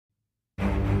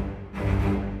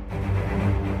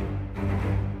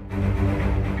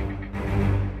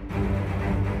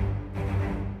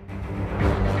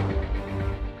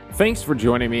Thanks for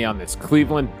joining me on this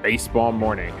Cleveland baseball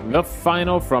morning. The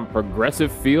final from Progressive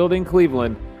Field in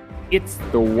Cleveland. It's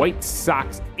the White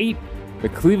Sox 8, the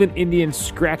Cleveland Indians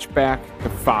scratch back to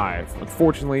 5.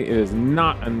 Unfortunately, it is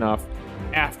not enough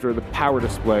after the power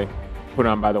display put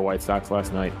on by the White Sox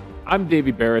last night. I'm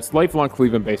Davey Barris, lifelong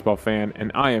Cleveland baseball fan,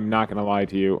 and I am not going to lie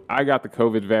to you. I got the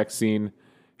COVID vaccine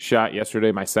shot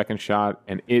yesterday, my second shot,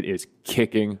 and it is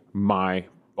kicking my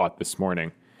butt this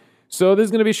morning. So this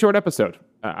is going to be a short episode.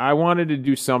 I wanted to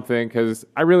do something because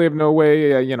I really have no way,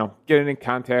 getting in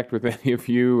contact with any of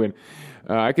you, and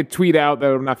I could tweet out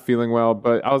that I'm not feeling well.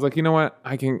 But I was like, you know what?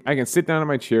 I can sit down in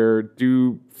my chair,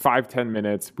 do 5-10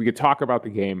 minutes. We could talk about the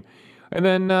game, and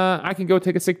then I can go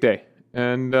take a sick day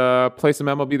and play some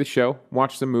MLB The Show,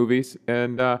 watch some movies,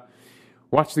 and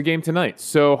watch the game tonight.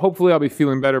 So hopefully I'll be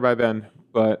feeling better by then.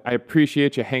 But I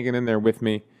appreciate you hanging in there with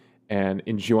me and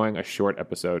enjoying a short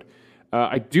episode.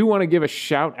 I do want to give a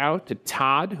shout out to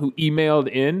Todd, who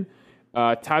emailed in.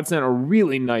 Todd sent a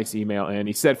really nice email in.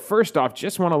 He said, first off,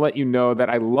 just want to let you know that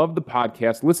I love the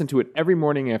podcast, listen to it every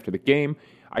morning after the game.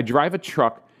 I drive a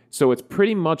truck, so it's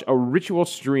pretty much a ritual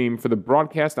stream for the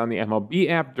broadcast on the MLB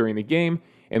app during the game,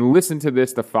 and listen to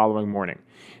this the following morning.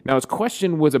 Now, his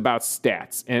question was about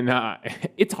stats, and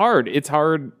it's hard. It's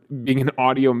hard being an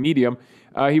audio medium.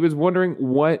 He was wondering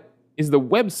what is the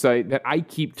website that I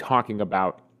keep talking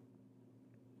about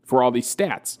for all these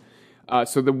stats.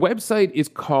 So the website is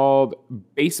called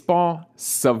Baseball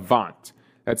Savant.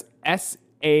 That's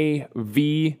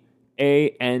SAVANT.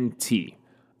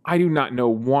 I do not know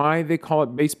why they call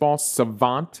it Baseball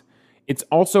Savant. It's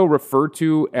also referred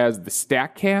to as the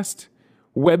StatCast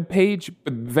webpage,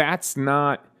 but that's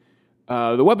not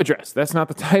the web address. That's not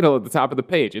the title at the top of the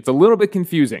page. It's a little bit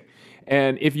confusing.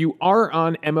 And if you are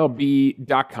on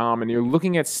MLB.com and you're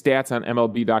looking at stats on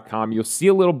MLB.com, you'll see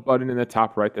a little button in the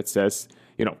top right that says,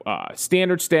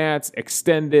 standard stats,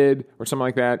 extended, or something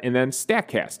like that, and then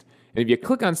StatCast. And if you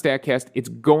click on StatCast, it's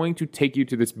going to take you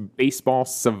to this Baseball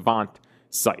Savant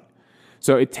site.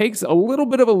 So it takes a little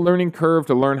bit of a learning curve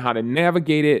to learn how to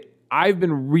navigate it. I've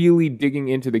been really digging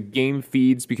into the game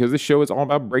feeds because this show is all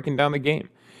about breaking down the game.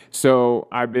 So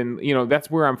I've been,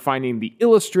 that's where I'm finding the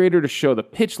illustrator to show the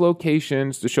pitch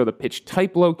locations, to show the pitch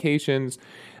type locations.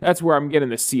 That's where I'm getting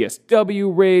the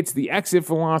CSW rates, the exit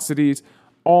velocities,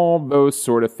 all those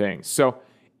sort of things. So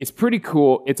it's pretty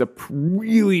cool. It's a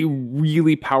really,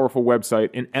 really powerful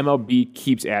website, and MLB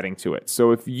keeps adding to it.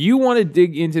 So if you want to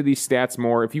dig into these stats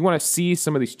more, if you want to see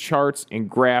some of these charts and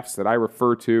graphs that I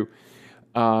refer to,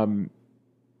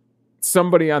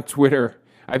 somebody on Twitter,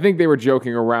 I think they were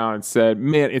joking around and said,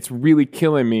 man, it's really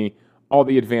killing me, all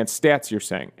the advanced stats you're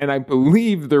saying. And I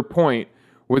believe their point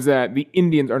was that the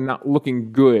Indians are not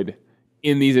looking good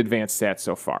in these advanced stats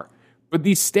so far. But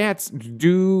these stats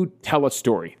do tell a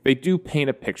story. They do paint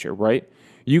a picture, right?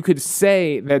 You could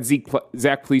say that Zach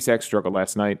Plesac struggled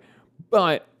last night,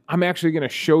 but I'm actually going to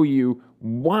show you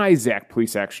why Zach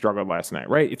Plesac struggled last night,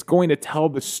 right? It's going to tell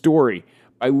the story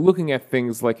by looking at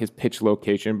things like his pitch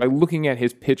location, by looking at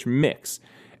his pitch mix.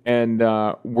 And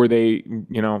where they,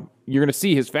 you're going to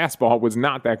see his fastball was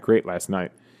not that great last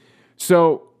night.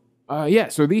 So,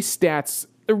 so these stats,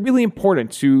 they're really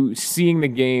important to seeing the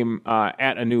game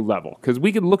at a new level. Because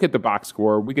we could look at the box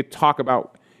score, we could talk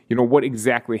about, what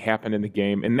exactly happened in the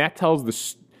game, and that tells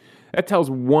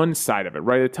one side of it,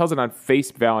 right? It tells it on face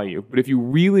value. But if you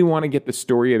really want to get the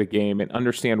story of the game and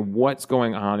understand what's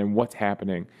going on and what's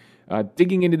happening,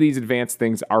 digging into these advanced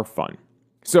things are fun.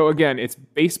 So again, it's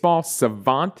Baseball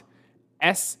Savant,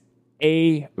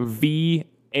 SAVANT.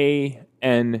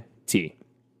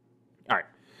 All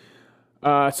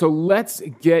right. So let's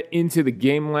get into the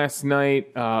game last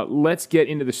night. Let's get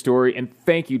into the story. And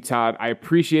thank you, Todd. I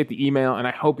appreciate the email, and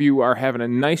I hope you are having a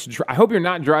nice I hope you're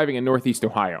not driving in Northeast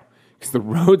Ohio, because the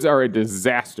roads are a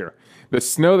disaster. The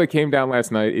snow that came down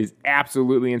last night is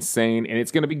absolutely insane, and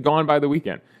it's going to be gone by the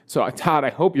weekend. So, Todd, I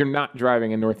hope you're not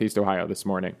driving in Northeast Ohio this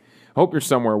morning. I hope you're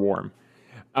somewhere warm.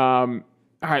 All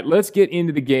right, let's get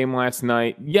into the game last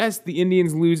night. Yes, the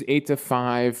Indians lose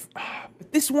 8-5,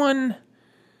 but this one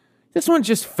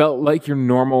just felt like your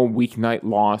normal weeknight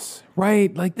loss,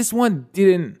 right? Like this one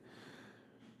didn't.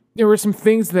 There were some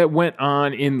things that went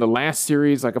on in the last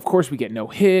series. Like, of course, we get no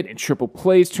hit and triple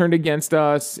plays turned against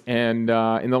us. And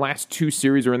in the last two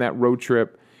series or in that road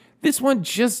trip, this one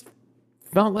just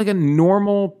felt like a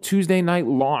normal Tuesday night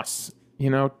loss,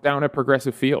 down at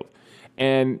Progressive Field.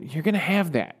 And you're going to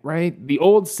have that, right? The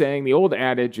old saying, the old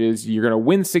adage is you're going to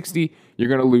win 60, you're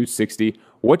going to lose 60.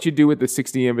 What you do with the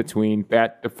 60 in between,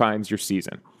 that defines your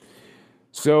season.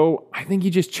 So I think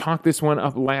you just chalked this one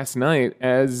up last night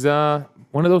as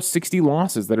one of those 60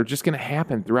 losses that are just going to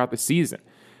happen throughout the season.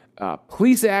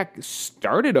 Plesac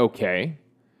started okay.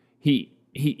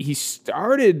 He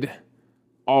started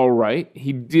all right.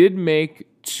 He did make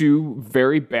two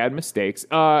very bad mistakes.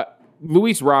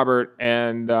 Luis Robert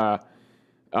and Jose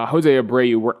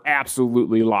Abreu were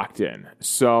absolutely locked in.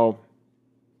 So,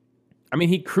 I mean,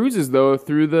 he cruises, though,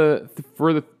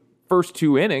 for the first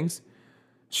two innings.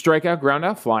 Strikeout, ground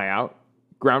out, fly out.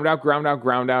 Ground out, ground out,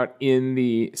 ground out in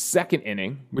the second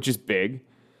inning, which is big.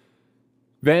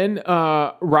 Then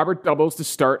Robert doubles to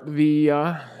start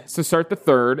the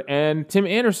third, and Tim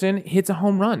Anderson hits a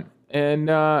home run. And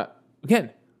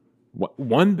again,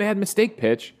 one bad mistake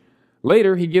pitch.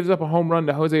 Later, he gives up a home run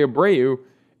to Jose Abreu,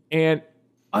 and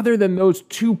other than those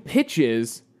two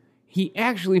pitches, he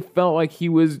actually felt like he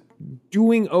was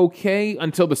doing okay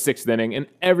until the sixth inning, and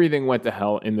everything went to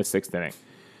hell in the sixth inning.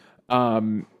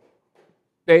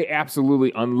 They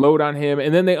absolutely unload on him,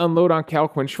 and then they unload on Cal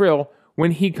Quantrill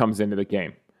when he comes into the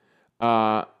game.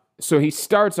 So he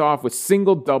starts off with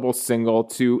single, double, single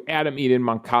to Adam Eaton,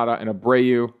 Moncada, and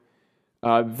Abreu.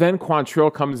 Then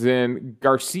Quantrill comes in.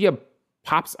 Garcia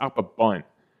pops up a bunt,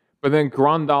 but then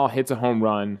Grandal hits a home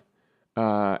run.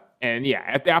 And yeah,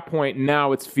 at that point,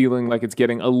 now it's feeling like it's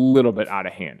getting a little bit out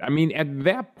of hand. I mean, at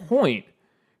that point,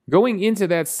 going into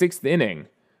that sixth inning,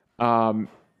 the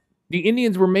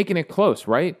Indians were making it close,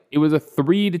 right? It was a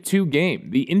 3-2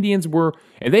 game. The Indians were,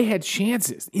 and they had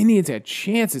chances. The Indians had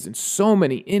chances in so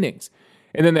many innings.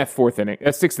 And then that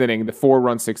sixth inning, the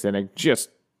 4-run sixth inning,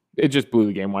 it just blew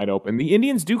the game wide open. The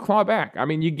Indians do claw back. I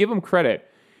mean, you give them credit.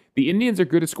 The Indians are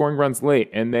good at scoring runs late,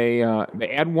 and they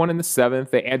add one in the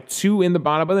seventh. They add two in the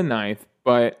bottom of the ninth.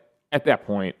 But at that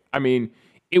point, I mean,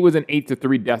 it was an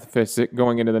 8-3 deficit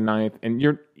going into the ninth, and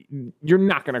you're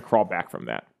not going to crawl back from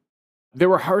that. There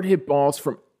were hard hit balls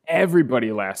from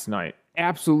everybody last night.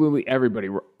 Absolutely everybody.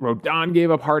 Rodon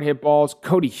gave up hard hit balls.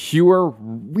 Cody Hewer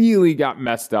really got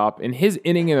messed up. In his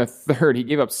inning in the third, he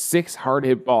gave up 6 hard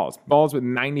hit balls with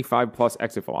 95 plus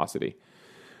exit velocity.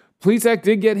 Plesac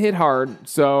did get hit hard.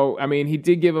 So, I mean, he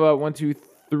did give about 9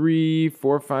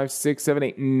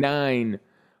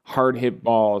 hard hit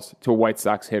balls to White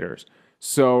Sox hitters.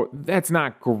 So that's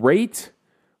not great,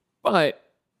 but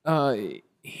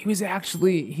he was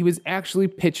actually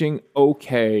pitching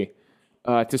okay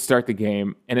to start the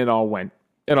game, and it all went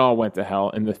to hell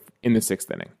in the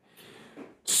sixth inning.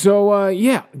 So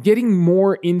getting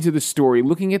more into the story,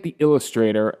 looking at the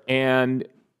illustrator and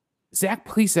Zach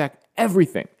Plesac, every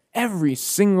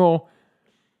single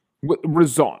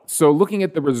result. So looking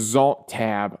at the result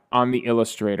tab on the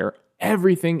illustrator,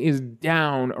 everything is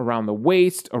down around the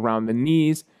waist, around the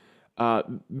knees.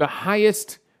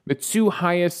 The two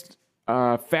highest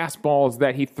fastballs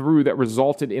that he threw that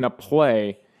resulted in a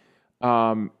play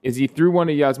is he threw one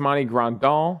to Yasmani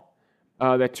Grandal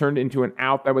that turned into an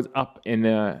out that was up and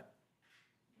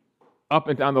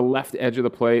on the left edge of the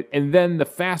plate, and then the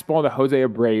fastball to Jose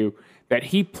Abreu that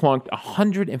he plunked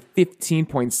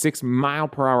 115.6 mile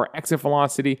per hour exit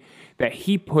velocity that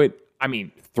he put,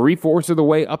 3/4 of the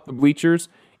way up the bleachers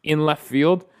in left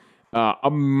field. A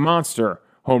monster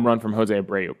home run from Jose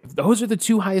Abreu. Those are the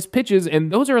two highest pitches,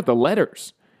 and those are at the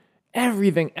letters.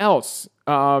 Everything else,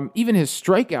 even his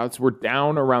strikeouts were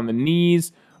down around the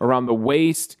knees, around the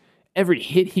waist. Every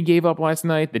hit he gave up last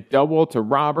night, the double to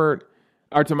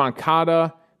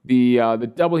Moncada,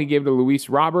 the double he gave to Luis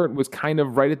Robert was kind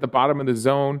of right at the bottom of the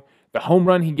zone. The home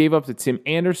run he gave up to Tim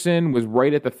Anderson was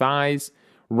right at the thighs,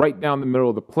 right down the middle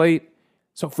of the plate.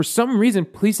 So for some reason,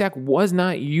 Plesac was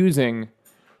not using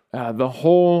the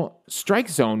whole strike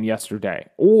zone yesterday.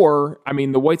 Or,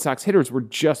 the White Sox hitters were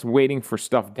just waiting for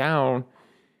stuff down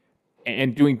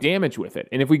and doing damage with it.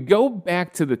 And if we go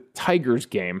back to the Tigers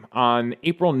game on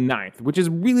April 9th, which is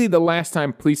really the last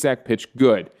time Plesac pitched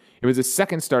good, it was his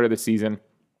second start of the season.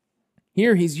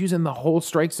 Here, he's using the whole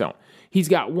strike zone. He's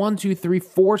got 4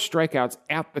 strikeouts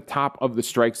at the top of the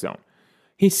strike zone.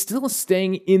 He's still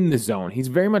staying in the zone. He's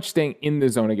very much staying in the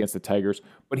zone against the Tigers,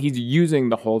 but he's using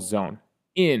the whole zone.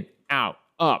 In, out,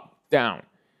 up, down.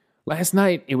 Last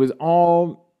night, it was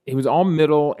all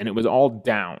middle and it was all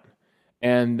down.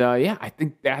 And I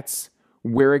think that's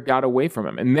where it got away from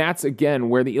him. And that's, again,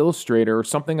 where the illustrator or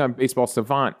something on Baseball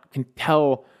Savant can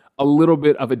tell a little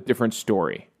bit of a different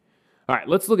story. All right,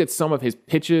 let's look at some of his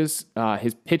pitches,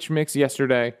 his pitch mix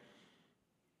yesterday.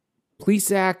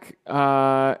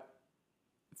 Plesac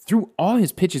threw all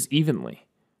his pitches evenly.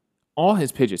 All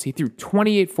his pitches. He threw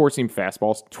 28 four-seam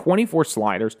fastballs, 24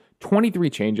 sliders, 23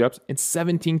 changeups, and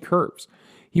 17 curves.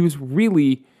 He was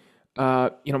really,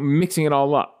 mixing it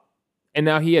all up. And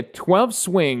now he had 12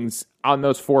 swings on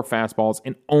those 4 fastballs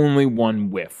and only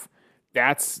 1 whiff.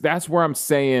 That's where I'm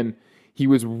saying he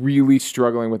was really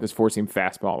struggling with his four-seam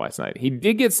fastball last night. He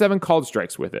did get 7 called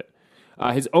strikes with it.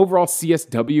 His overall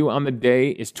CSW on the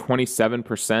day is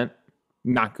 27%.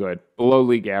 Not good. Below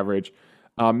league average.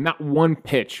 Not one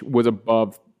pitch was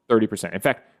above 30%. In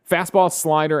fact, fastball,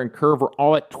 slider, and curve were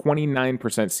all at 29%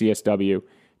 CSW.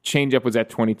 Changeup was at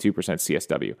 22%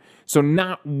 CSW. So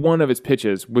not one of his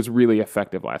pitches was really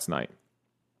effective last night.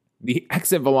 The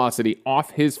exit velocity off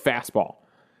his fastball,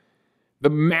 the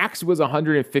max was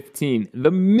 115. The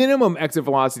minimum exit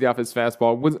velocity off his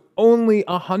fastball was only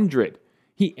 100.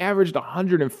 He averaged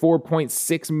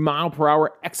 104.6 mile per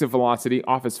hour exit velocity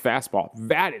off his fastball.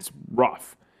 That is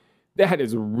rough. That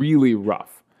is really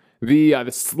rough. The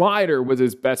slider was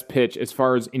his best pitch as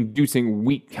far as inducing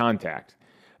weak contact.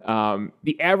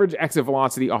 The average exit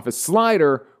velocity off his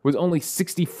slider was only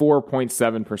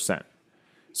 64.7%.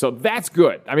 So that's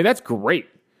good. I mean, that's great.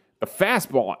 The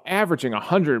fastball averaging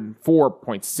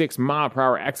 104.6 mile per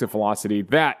hour exit velocity,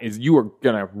 that is, you are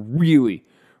going to really,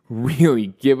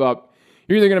 really give up.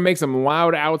 You're either going to make some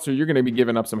loud outs or you're going to be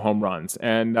giving up some home runs.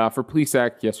 And for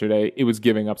Plesac yesterday, it was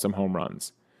giving up some home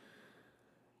runs.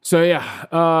 So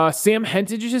yeah, Sam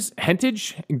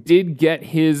Hentage did get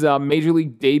his Major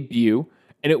League debut,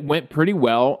 and it went pretty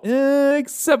well,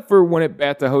 except for one at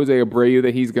bat to Jose Abreu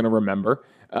that he's going to remember.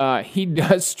 He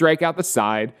does strike out the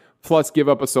side, plus give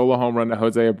up a solo home run to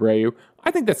Jose Abreu.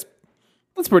 I think that's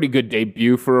pretty good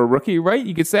debut for a rookie, right?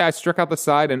 You could say I struck out the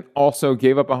side and also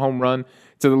gave up a home run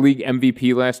to the league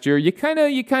MVP last year. You kind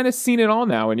of seen it all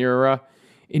now in your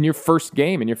first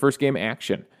game,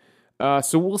 action.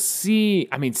 So we'll see.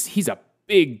 I mean, he's a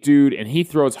big dude and he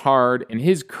throws hard, and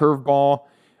his curveball,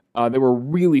 they were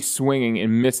really swinging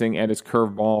and missing at his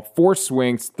curveball. 4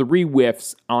 swings, 3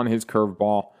 whiffs on his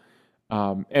curveball.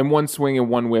 And 1 swing and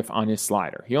 1 whiff on his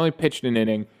slider. He only pitched an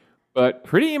inning, but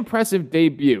pretty impressive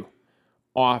debut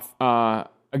off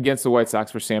against the White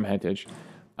Sox for Sam Hentage.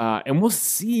 And we'll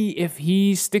see if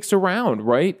he sticks around,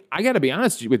 right? I got to be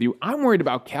honest with you. I'm worried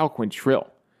about Cal Quantrill.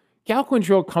 Cal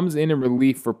Quantrill comes in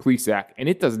relief for Plesac, and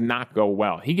it does not go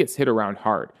well. He gets hit around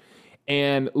hard.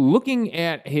 And looking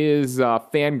at his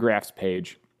Fangraphs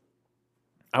page,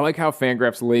 I like how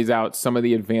Fangraphs lays out some of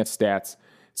the advanced stats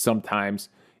sometimes.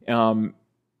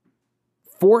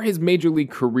 For his major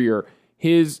league career,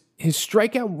 his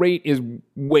strikeout rate is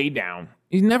way down.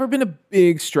 He's never been a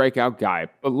big strikeout guy,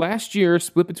 but last year,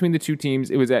 split between the two teams,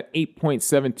 it was at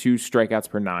 8.72 strikeouts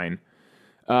per 9.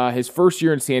 His first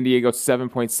year in San Diego,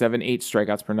 7.78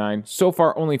 strikeouts per 9. So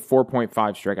far, only 4.5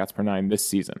 strikeouts per 9 this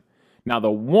season. Now,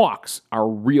 the walks are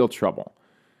real trouble.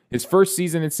 His first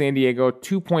season in San Diego,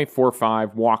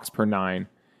 2.45 walks per 9.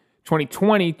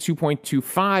 2020,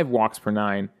 2.25 walks per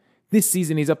 9. This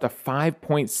season, he's up to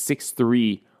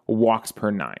 5.63 walks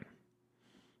per 9.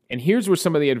 And here's where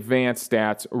some of the advanced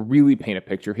stats really paint a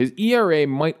picture. His ERA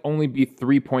might only be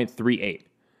 3.38,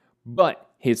 but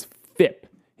his FIP,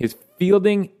 his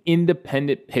fielding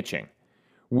independent pitching,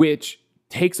 which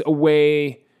takes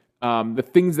away the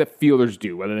things that fielders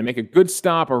do, whether they make a good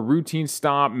stop or routine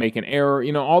stop, make an error,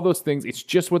 all those things. It's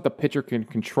just what the pitcher can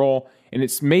control, and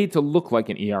it's made to look like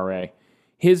an ERA.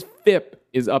 His FIP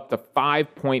is up to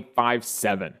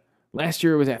 5.57. Last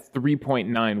year it was at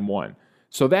 3.91.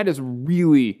 So that is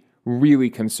really, really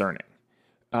concerning.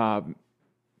 I'm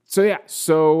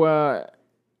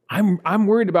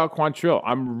worried about Quantrill.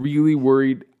 I'm really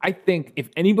worried. I think if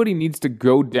anybody needs to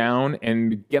go down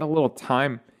and get a little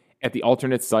time at the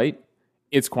alternate site,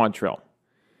 it's Quantrill.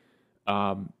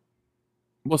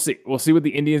 We'll see. We'll see what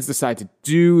the Indians decide to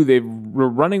do. We're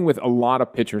running with a lot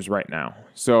of pitchers right now.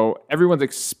 So everyone's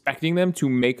expecting them to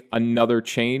make another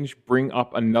change, bring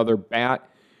up another bat.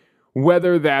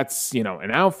 Whether that's,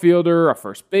 an outfielder, a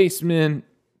first baseman,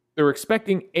 they're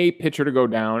expecting a pitcher to go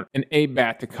down and a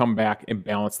bat to come back and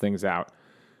balance things out.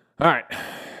 All right.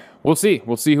 We'll see.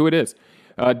 We'll see who it is.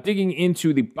 Digging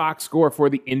into the box score for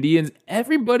the Indians,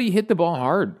 everybody hit the ball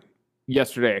hard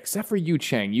yesterday, except for Yu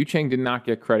Chang. Yu Chang did not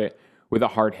get credit with a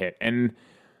hard hit. And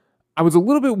I was a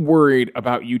little bit worried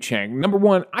about Yu Chang. Number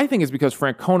one, I think it's because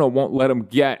Francona won't let him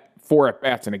get 4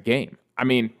 at-bats in a game. I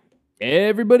mean,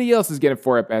 everybody else is getting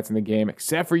 4 at-bats in the game,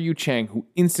 except for Yu Chang, who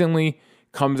instantly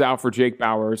comes out for Jake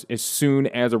Bauers as soon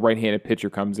as a right-handed pitcher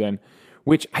comes in,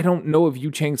 which I don't know if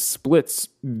Yu Chang's splits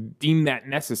deem that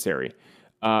necessary.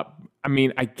 I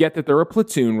get that they're a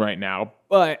platoon right now,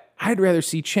 but I'd rather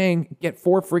see Chang get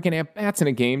 4 freaking at-bats in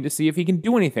a game to see if he can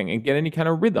do anything and get any kind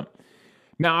of rhythm.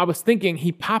 Now, I was thinking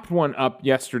he popped one up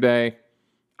yesterday.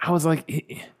 I was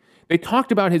like, they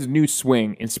talked about his new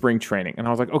swing in spring training, and I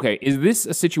was like, okay, is this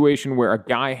a situation where a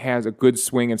guy has a good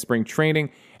swing in spring training,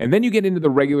 and then you get into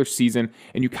the regular season,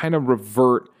 and you kind of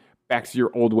revert back to your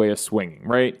old way of swinging,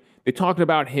 right? They talked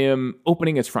about him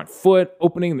opening his front foot,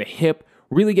 opening the hip,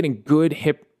 really getting good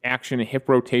hip action and hip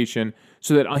rotation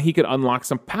so that he could unlock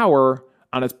some power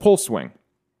on his pull swing.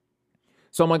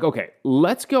 So I'm like, okay,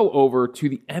 let's go over to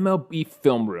the MLB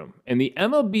Film Room. And the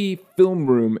MLB Film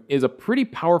Room is a pretty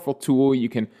powerful tool. You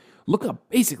can look up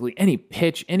basically any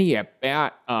pitch, any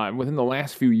at-bat within the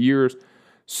last few years.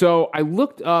 So I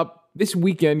looked up this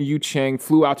weekend, Yu Chang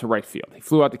flew out to right field. He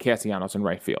flew out to Castellanos in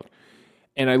right field.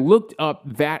 And I looked up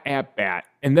that at-bat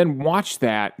and then watched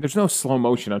that. There's no slow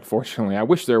motion, unfortunately. I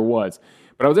wish there was.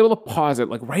 But I was able to pause it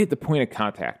like right at the point of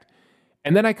contact.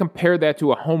 And then I compared that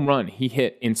to a home run he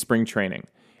hit in spring training.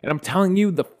 And I'm telling you,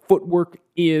 the footwork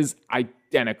is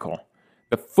identical.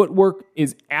 The footwork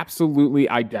is absolutely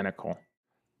identical.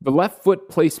 The left foot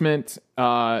placement,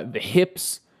 the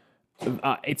hips,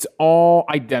 it's all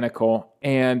identical.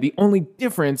 And the only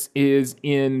difference is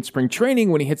in spring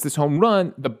training, when he hits this home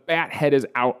run, the bat head is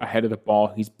out ahead of the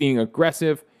ball. He's being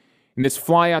aggressive. In this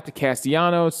fly out to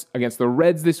Castellanos against the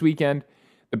Reds this weekend,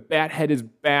 the bat head is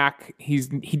back. He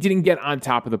didn't get on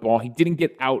top of the ball. He didn't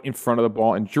get out in front of the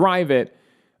ball and drive it,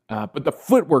 but the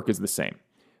footwork is the same.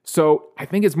 So I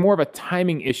think it's more of a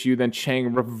timing issue than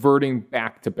Chang reverting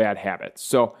back to bad habits.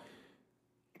 So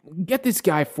get this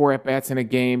guy 4 at-bats in a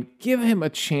game. Give him a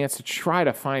chance to try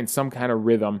to find some kind of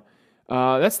rhythm.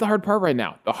 That's the hard part right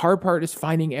now. The hard part is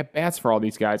finding at-bats for all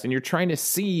these guys, and you're trying to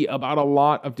see about a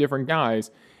lot of different guys,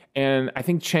 and I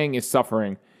think Chang is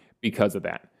suffering because of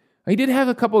that. He did have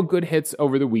a couple of good hits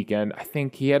over the weekend. I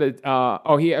think he had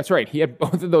that's right. He had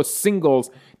both of those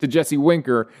singles to Jesse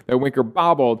Winker that Winker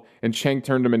bobbled, and Chang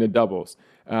turned them into doubles.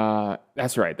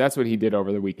 That's right. That's what he did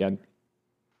over the weekend.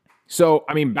 So,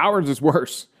 I mean, Bowers is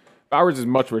worse. Bowers is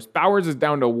much worse. Bowers is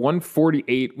down to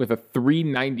 148 with a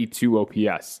 392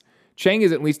 OPS. Chang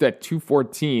is at least at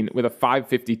 214 with a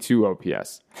 552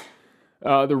 OPS.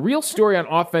 The real story on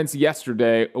offense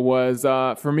yesterday was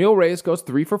Franmil Reyes goes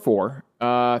 3 for 4,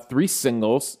 3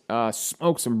 singles,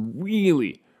 smoked some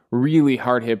really, really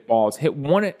hard hit balls. Hit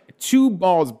 2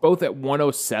 balls both at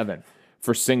 107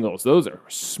 for singles. Those are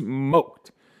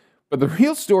smoked. But the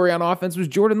real story on offense was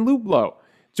Jordan Luplow.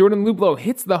 Jordan Luplow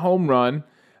hits the home run,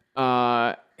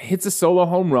 hits a solo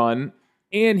home run,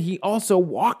 and he also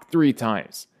walked 3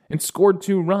 times and scored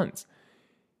 2 runs.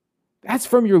 That's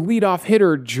from your leadoff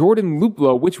hitter, Jordan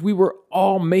Luplow, which we were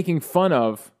all making fun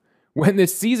of when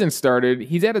this season started.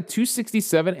 He's at a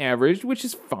 267 average, which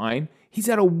is fine. He's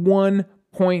at a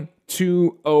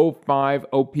 1.205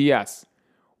 OPS.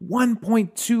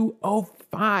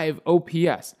 1.205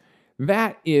 OPS.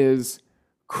 That is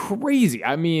crazy.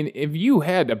 I mean, if you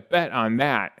had to bet on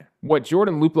that, what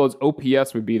Jordan Luplow's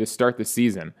OPS would be to start the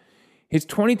season, his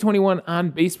 2021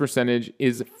 on-base percentage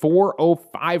is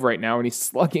 .405 right now, and he's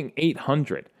slugging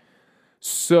 .800.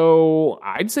 So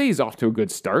I'd say he's off to a good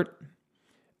start.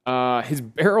 His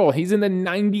barrel, he's in the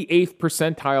 98th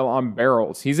percentile on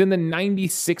barrels. He's in the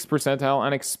 96th percentile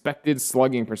on expected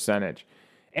slugging percentage.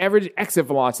 Average exit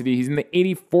velocity, he's in the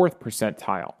 84th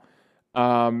percentile.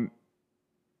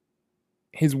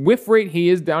 His whiff rate, he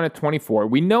is down at 24.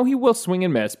 We know he will swing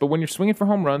and miss, but when you're swinging for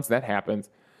home runs, that happens.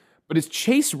 But his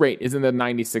chase rate is in the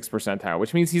 96th percentile,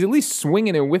 which means he's at least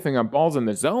swinging and whiffing on balls in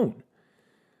the zone.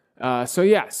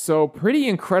 So pretty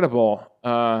incredible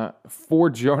for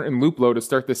Jordan Luplow to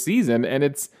start the season,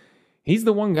 and he's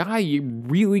the one guy you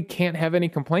really can't have any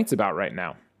complaints about right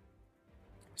now.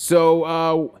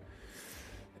 So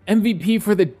MVP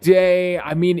for the day,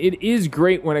 I mean, it is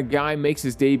great when a guy makes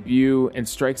his debut and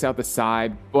strikes out the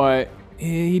side, but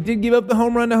he did give up the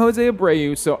home run to Jose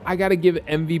Abreu, so I got to give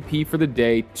MVP for the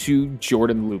day to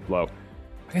Jordan Luplow.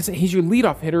 Like I said, he's your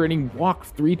leadoff hitter, and he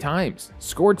walked 3 times,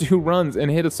 scored 2 runs, and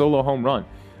hit a solo home run.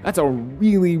 That's a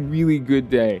really, really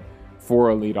good day for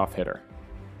a leadoff hitter.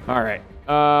 All right,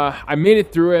 I made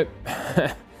it through it.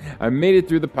 I made it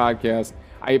through the podcast.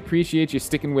 I appreciate you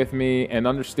sticking with me and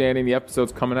understanding the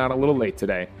episode's coming out a little late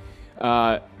today.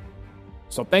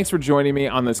 So thanks for joining me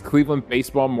on this Cleveland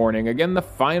baseball morning. Again, the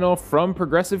final from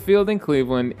Progressive Field in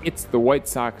Cleveland. It's the White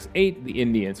Sox 8, the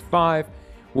Indians 5.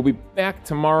 We'll be back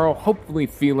tomorrow, hopefully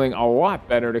feeling a lot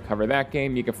better to cover that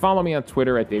game. You can follow me on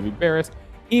Twitter at David Barris.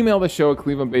 Email the show at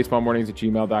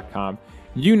clevelandbaseballmornings@gmail.com.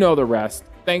 You know the rest.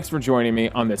 Thanks for joining me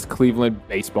on this Cleveland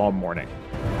baseball morning.